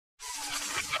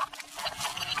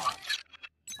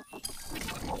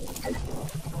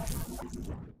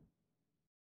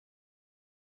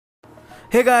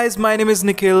Hey guys, my name is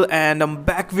Nikhil and I'm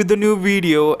back with a new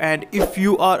video, and if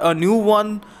you are a new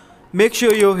one, make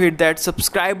sure you hit that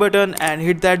subscribe button and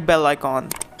hit that bell icon.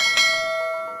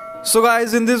 So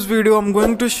guys, in this video I'm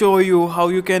going to show you how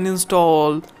you can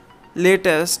install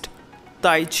latest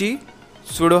TaiChi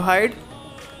SudoHide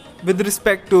with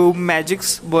respect to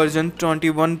Magisk version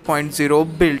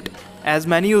 21.0 build, as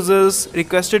many users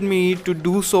requested me to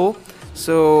do so.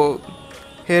 So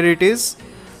here it is.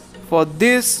 For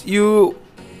this you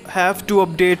have to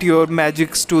update your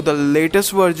Magisk to the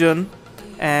latest version,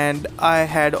 and I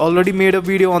had already made a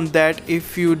video on that.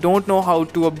 If you don't know how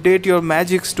to update your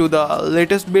Magisk to the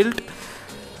latest build,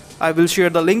 I will share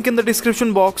the link in the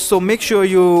description box, so make sure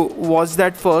you watch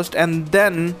that first and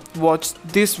then watch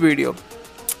this video.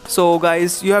 So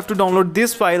guys, you have to download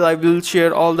this file. I will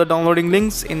share all the downloading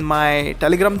links in my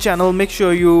Telegram channel. Make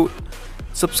sure you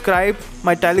subscribe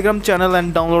my Telegram channel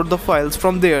and download the files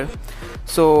from there.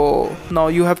 So now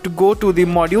you have to go to the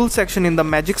module section in the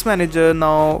Magisk manager.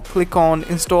 Now click on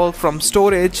install from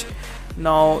storage.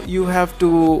 Now you have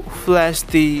to flash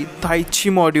the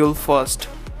TaiChi module first.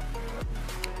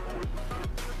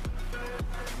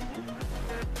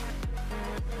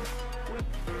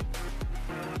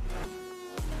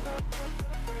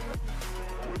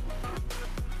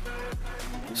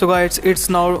 So guys, it's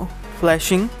now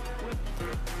flashing,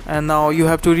 and now you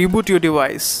have to reboot your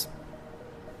device.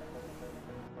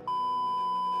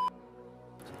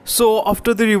 So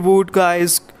after the reboot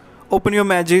guys, open your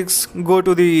Magisk, go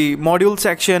to the module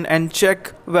section and check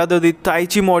whether the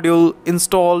TaiChi module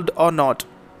installed or not.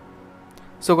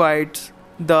 So guys,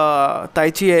 the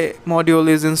TaiChi module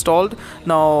is installed.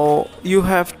 Now you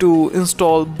have to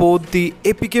install both the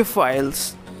APK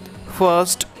files.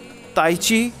 First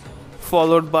TaiChi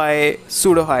followed by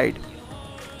SudoHide.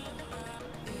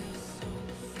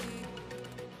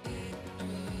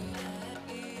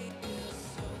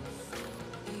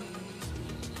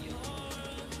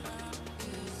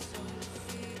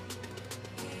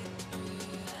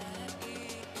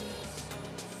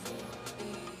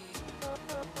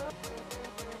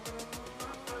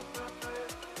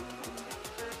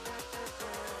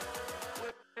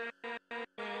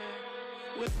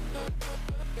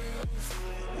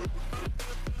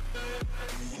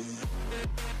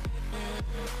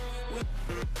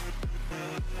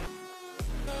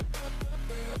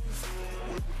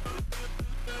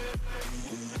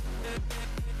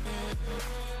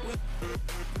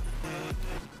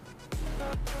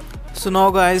 So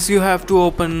now guys, you have to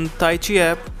open TaiChi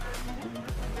app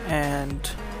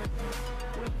and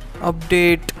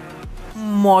update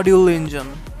module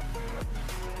engine.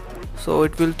 So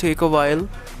it will take a while.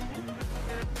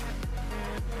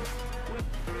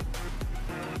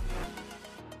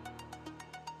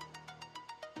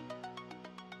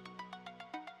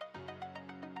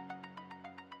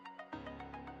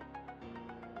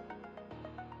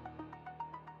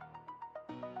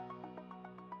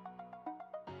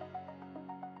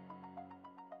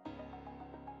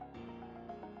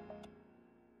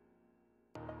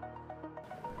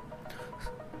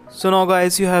 So now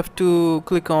guys, you have to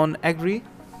click on agree.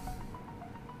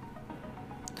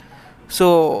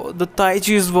 So the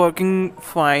TaiChi is working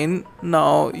fine.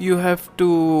 Now you have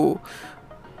to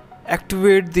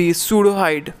activate the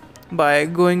SudoHide by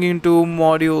going into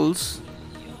modules.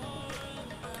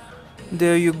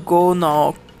 There you go.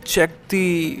 Now check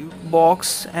the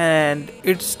box and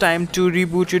it's time to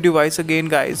reboot your device again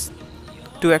guys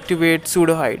to activate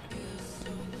SudoHide.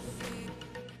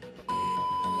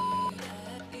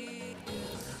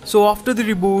 So after the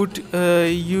reboot,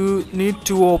 you need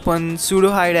to open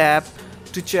SudoHide app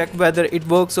to check whether it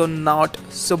works or not.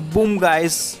 So boom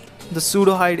guys, the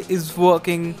SudoHide is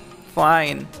working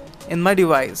fine in my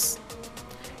device.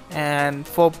 And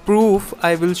for proof,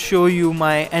 I will show you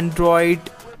my Android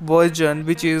version,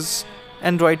 which is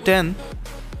Android 10.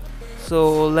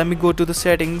 So let me go to the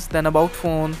settings, then about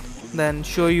phone, then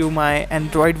show you my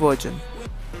Android version.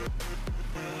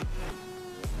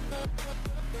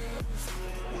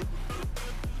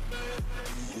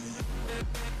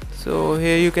 So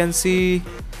here you can see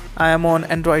I am on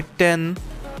Android 10.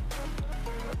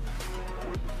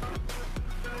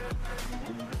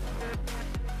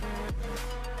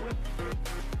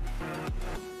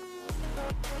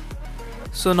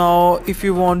 So now if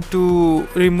you want to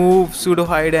remove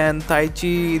SudoHide and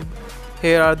TaiChi,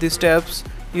 here are the steps.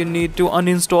 You need to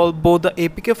uninstall both the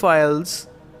APK files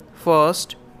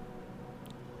first,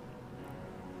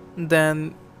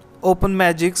 then open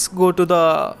Magisk, go to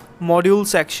the module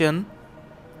section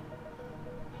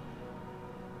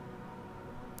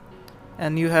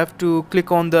and you have to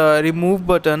click on the remove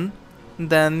button.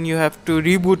 then you have to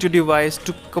reboot your device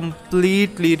to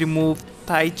completely remove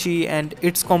TaiChi and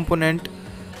its component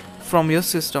from your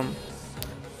system.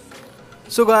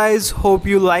 So guys, hope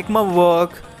you like my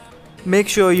work. Make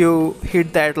sure you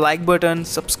hit that like button,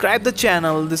 subscribe the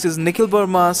channel. This is Nikhil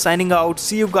Verma signing out.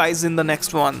 See you guys in the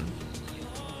next one.